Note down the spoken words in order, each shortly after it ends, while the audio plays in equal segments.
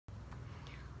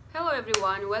Hello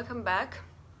everyone, welcome back.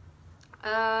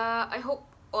 I hope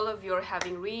all of you are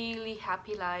having really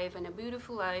happy life and a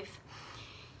beautiful life.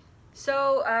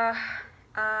 So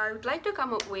I would like to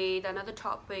come up with another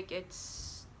topic.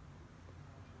 It's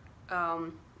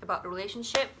about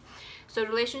relationship. So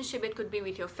relationship, it could be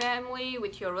with your family,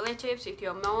 with your relatives, with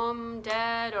your mom,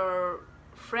 dad, or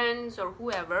friends, or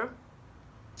whoever.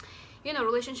 You know,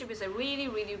 relationship is a really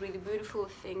beautiful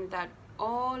thing that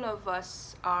all of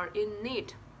us are in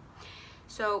need.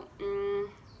 So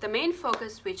the main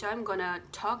focus which I'm gonna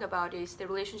talk about is the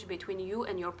relationship between you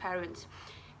and your parents,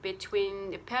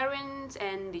 between the parents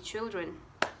and the children.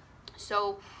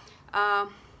 So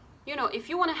you know, if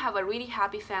you want to have a really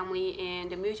happy family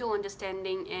and a mutual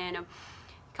understanding and a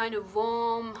kind of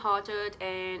warm-hearted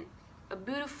and a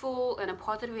beautiful and a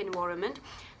positive environment,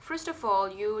 first of all,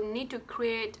 you need to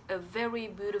create a very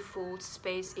beautiful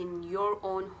space in your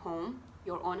own home,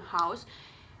 your own house,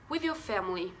 with your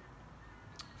family.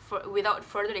 Without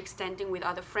further extending with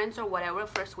other friends or whatever,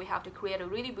 first we have to create a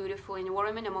really beautiful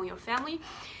environment among your family.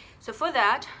 So for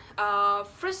that,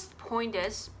 first point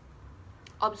is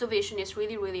observation is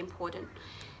really important.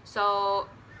 So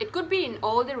it could be in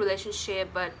all the relationship,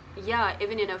 but yeah,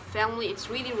 even in a family, it's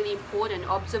really important.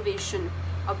 Observation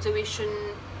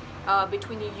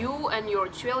between you and your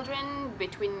children,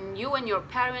 between you and your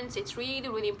parents, it's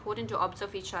really important to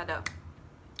observe each other.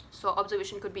 So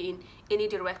observation could be in any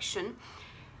direction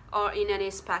or in an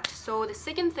aspect. So the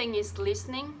second thing is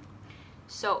listening.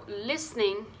 So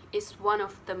listening is one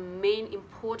of the main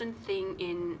important thing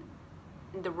in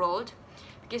the world,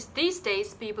 because these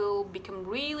days people become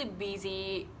really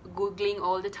busy googling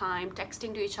all the time,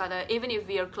 texting to each other. Even if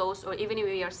we are close or even if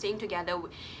we are staying together,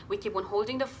 we keep on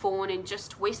holding the phone and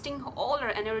just wasting all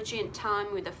our energy and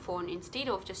time with the phone instead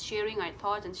of just sharing our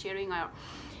thoughts and sharing our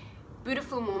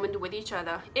beautiful moment with each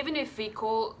other. Even if we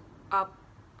call up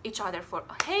each other for,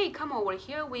 hey, come over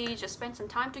here, we just spend some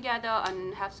time together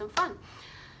and have some fun.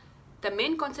 The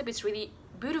main concept is really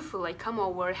beautiful, like come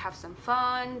over, have some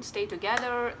fun, stay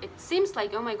together. It seems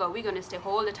like, oh my god, we're gonna stay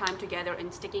all the time together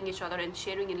and sticking each other and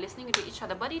sharing and listening to each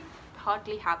other, but it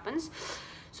hardly happens.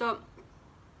 So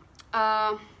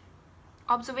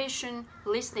observation,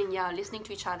 listening, yeah, listening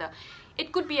to each other.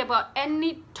 It could be about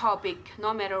any topic,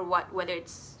 no matter what, whether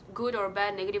it's good or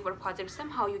bad, negative or positive.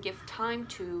 Somehow you give time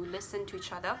to listen to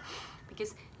each other,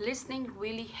 because listening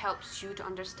really helps you to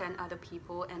understand other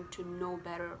people and to know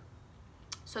better.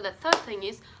 So the third thing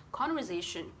is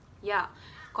conversation. Yeah,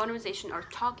 conversation or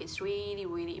talk is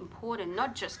really important,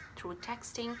 not just through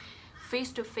texting,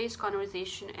 face-to-face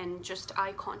conversation and just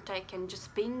eye contact and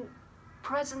just being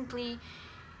presently,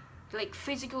 like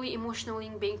physically, emotionally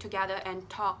being together and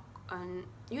talk. And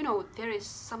you know, there is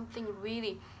something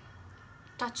really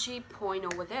touchy point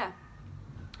over there.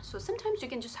 So sometimes you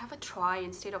can just have a try,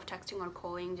 instead of texting or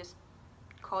calling, just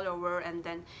call over and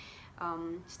then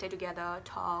stay together,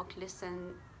 talk,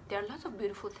 listen. There are lots of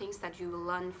beautiful things that you will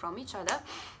learn from each other.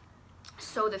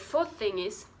 So the fourth thing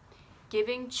is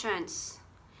giving chance.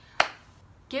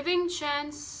 Giving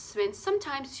chance, when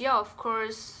sometimes, yeah, of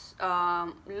course,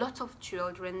 lots of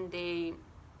children, they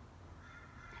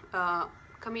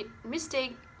commit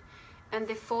mistake and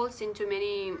they falls into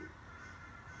many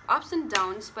ups and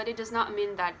downs, but it does not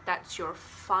mean that that's your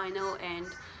final and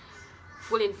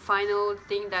full and final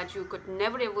thing that you could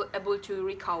never able to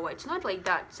recover. It's not like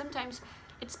that. Sometimes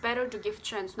it's better to give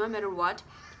chance no matter what.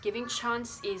 Giving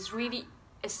chance is really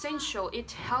essential.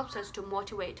 It helps us to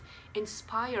motivate,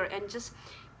 inspire, and just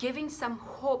giving some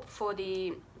hope for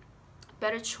the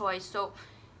better choice. So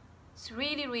it's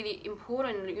really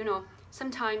important. You know,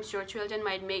 sometimes your children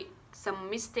might make some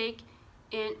mistake,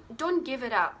 and don't give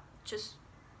it up.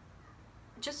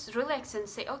 Just relax and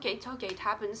say, okay, it's okay, it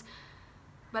happens,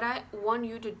 but I want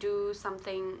you to do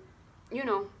something, you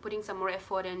know, putting some more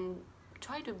effort and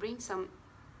try to bring some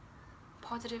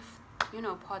positive, you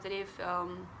know, positive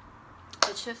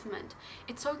achievement.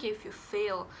 It's okay if you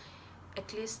fail,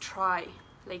 at least try.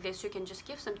 Like this, you can just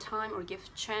give some time or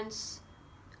give chance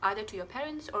either to your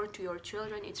parents or to your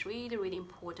children. It's really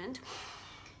important.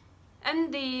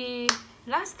 And the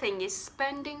last thing is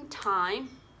spending time.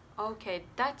 Okay,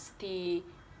 that's the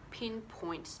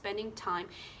pinpoint, spending time.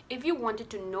 If you wanted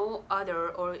to know other,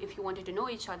 or if you wanted to know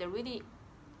each other really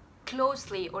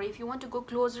closely, or if you want to go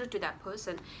closer to that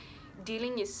person,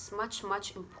 dealing is much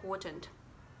important.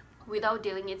 Without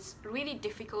dealing, it's really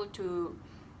difficult to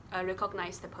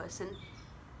recognize the person.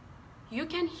 You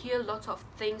can hear lots of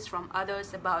things from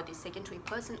others about the secondary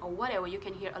person or whatever. You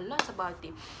can hear a lot about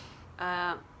the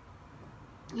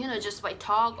you know, just by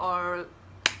talk or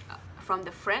from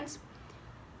the friends.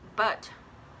 But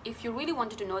if you really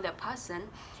wanted to know that person,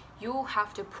 you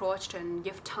have to approach and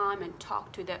give time and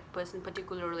talk to that person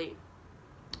particularly.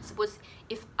 Suppose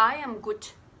if I am good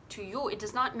to you, it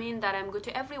does not mean that I'm good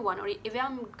to everyone, or if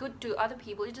I'm good to other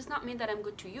people, it does not mean that I'm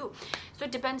good to you. So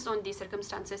it depends on the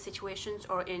circumstances, situations,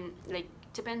 or in like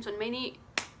depends on many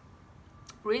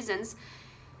reasons.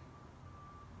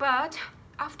 But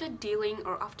after dealing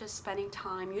or after spending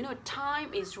time, you know,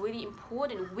 time is really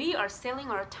important. We are selling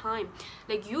our time.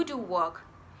 Like you do work.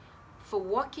 For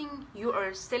working, you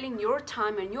are selling your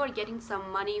time and you are getting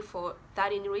some money for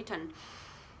that in return.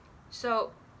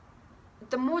 So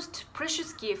the most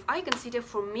precious gift, I consider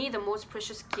for me, the most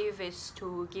precious gift is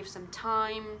to give some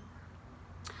time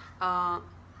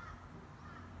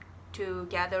to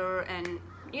gather and,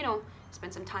 you know,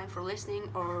 spend some time for listening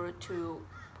or to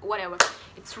whatever.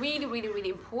 It's really, really, really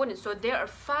important. So there are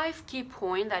 5 key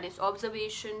points, that is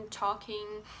observation, talking,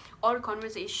 or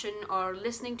conversation, or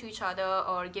listening to each other,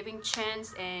 or giving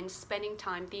chance, and spending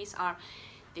time. These are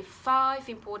the 5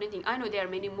 important things. I know there are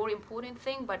many more important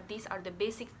things, but these are the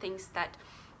basic things that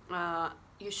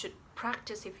you should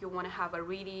practice if you want to have a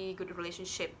really good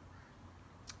relationship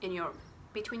in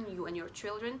between you and your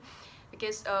children.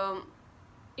 Because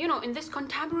you know, in this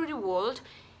contemporary world,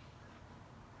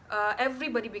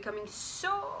 everybody becoming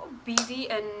so busy,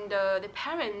 and the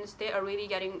parents, they are really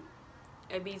getting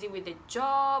busy with the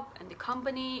job and the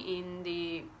company, in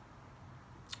the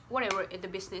whatever, in the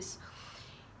business.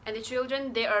 And the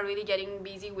children, they are really getting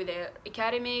busy with their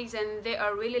academics, and they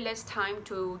are really less time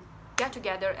to get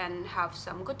together and have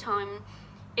some good time.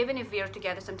 Even if we are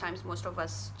together, sometimes most of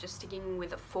us just sticking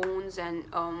with the phones and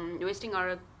wasting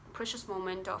our precious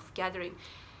moment of gathering.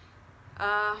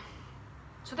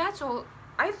 So that's all.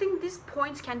 I think these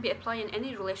points can be applied in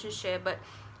any relationship, but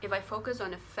if I focus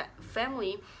on a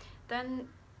family, then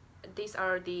these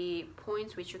are the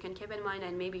points which you can keep in mind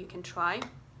and maybe you can try.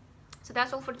 So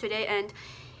that's all for today, and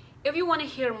if you want to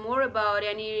hear more about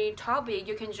any topic,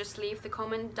 you can just leave the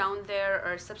comment down there,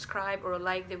 or subscribe or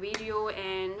like the video,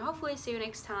 and hopefully see you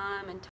next time. And